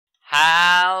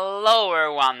Hello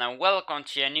everyone and welcome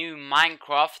to a new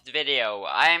Minecraft video.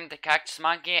 I am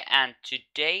TheCactusMonkey and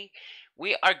today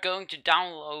we are going to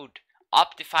download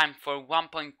Optifine for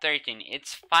 1.13.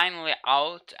 It's finally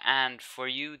out, and for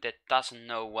you that doesn't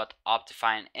know what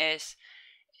Optifine is,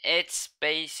 it's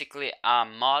basically a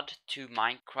mod to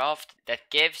Minecraft that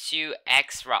gives you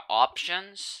extra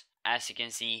options. As you can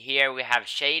see here, we have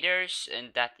shaders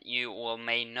and that you all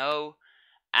may know.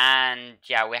 And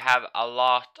yeah, we have a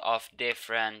lot of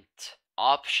different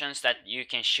options that you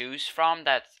can choose from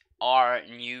that are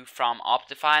new from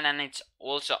Optifine, and it's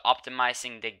also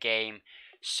optimizing the game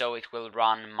so it will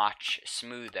run much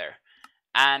smoother.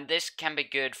 And this can be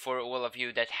good for all of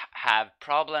you that have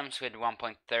problems with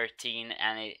 1.13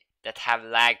 and that have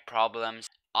lag problems.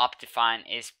 Optifine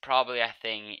is probably a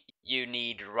thing you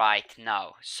need right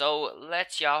now. So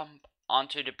let's jump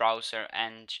onto the browser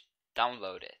and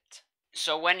download it.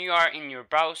 So when you are in your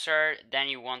browser, then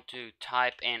you want to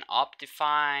type in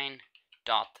optifine.net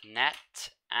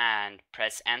and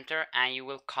press enter, and you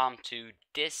will come to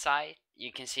this site.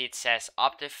 You can see it says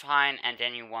Optifine, and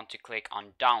then you want to click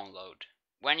on download.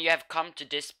 When you have come to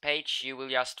this page, you will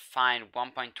just find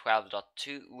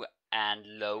 1.12.2 and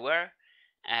lower.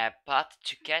 But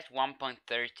to get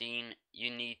 1.13, you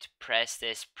need to press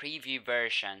this preview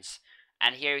versions.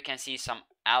 And here you can see some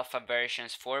alpha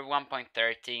versions for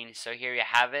 1.13, so here you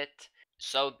have it.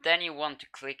 So then you want to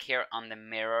click here on the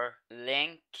mirror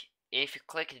link. If you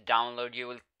click download, you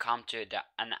will come to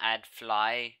an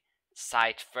AdFly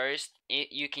site first.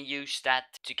 You can use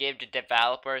that to give the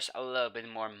developers a little bit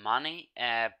more money,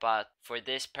 but for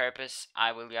this purpose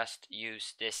I will just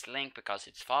use this link because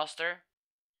it's faster.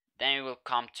 Then you will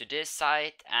come to this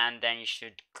site, and then you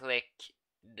should click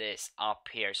this up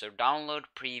here. So download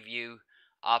preview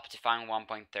Optifine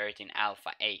 1.13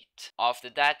 Alpha 8. After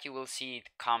that you will see it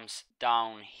comes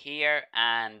down here,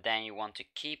 and then you want to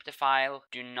keep the file.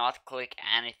 Do not click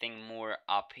anything more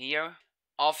up here.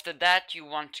 After that you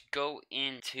want to go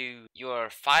into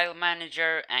your file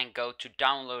manager and go to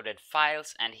downloaded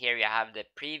files, and here you have the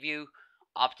preview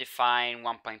Optifine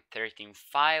 1.13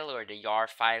 file, or the YAR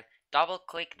file. Double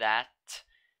click that,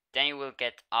 then you will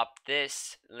get up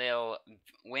this little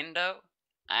window,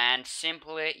 and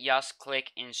simply just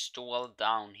click install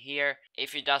down here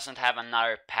if it doesn't have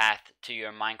another path to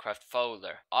your Minecraft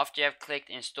folder. After you have clicked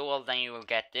install, then you will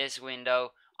get this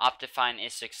window. Optifine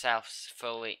is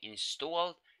successfully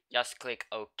installed. Just click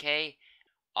OK.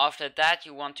 After that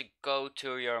you want to go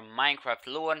to your Minecraft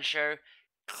launcher,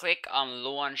 click on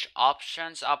launch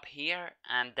options up here,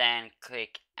 and then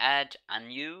click add a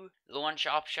new launch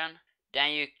option.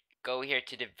 Then you go here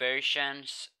to the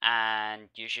versions, and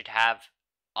you should have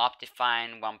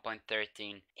Optifine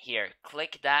 1.13 here.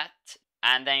 Click that,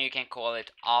 and then you can call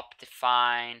it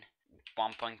Optifine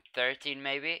 1.13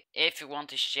 maybe. If you want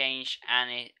to change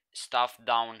any stuff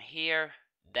down here,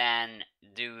 then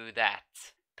do that.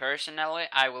 Personally,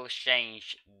 I will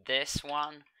change this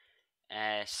one,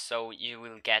 so you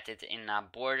will get it in a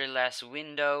borderless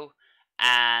window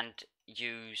and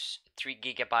use 3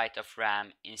 GB of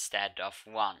RAM instead of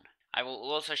 1. I will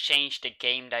also change the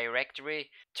game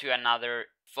directory to another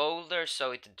folder,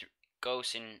 so it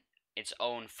goes in its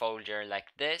own folder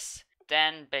like this.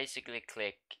 Then basically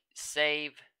click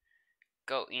save,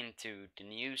 go into the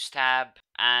news tab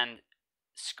and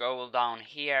scroll down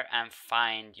here and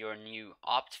find your new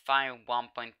Optifine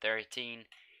 1.13.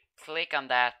 Click on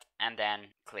that and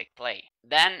then click play.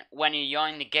 Then when you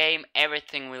join the game,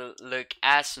 everything will look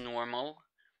as normal,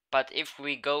 but if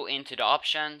we go into the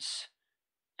options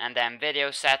and then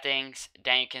video settings,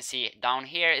 then you can see down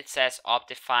here it says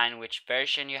Optifine which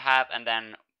version you have, and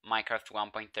then Minecraft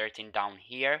 1.13 down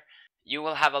here. You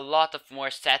will have a lot of more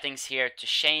settings here to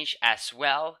change as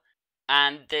well,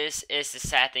 and this is the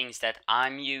settings that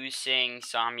I'm using,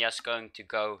 so I'm just going to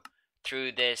go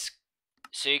through this.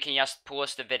 So you can just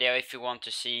pause the video if you want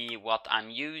to see what I'm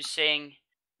using,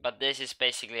 but this is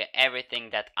basically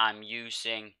everything that I'm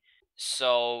using.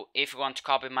 So if you want to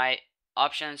copy my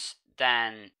options,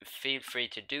 then feel free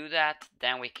to do that.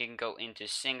 Then we can go into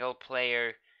single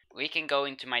player. We can go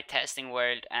into my testing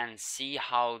world and see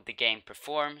how the game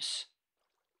performs.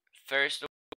 First of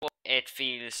all, it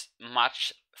feels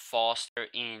much faster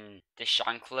in the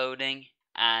chunk loading.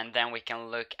 And then we can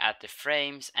look at the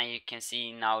frames, and you can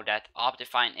see now that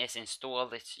Optifine is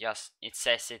installed. It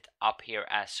says it up here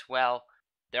as well.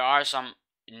 There are some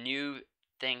new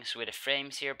things with the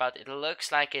frames here, but it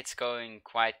looks like it's going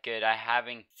quite good. I'm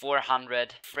having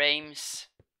 400 frames,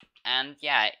 and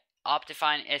yeah,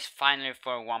 Optifine is finally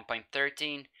for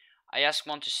 1.13. I just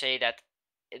want to say that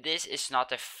this is not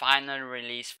the final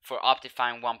release for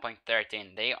Optifine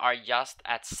 1.13. They are just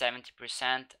at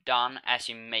 70% done, as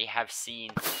you may have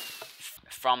seen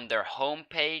from their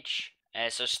homepage.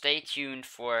 So stay tuned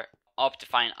for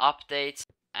Optifine updates.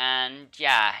 And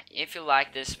yeah, if you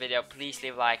like this video, please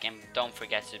leave a like and don't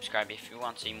forget to subscribe if you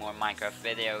want to see more Minecraft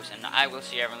videos. And I will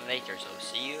see everyone later, so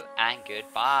see you and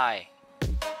goodbye.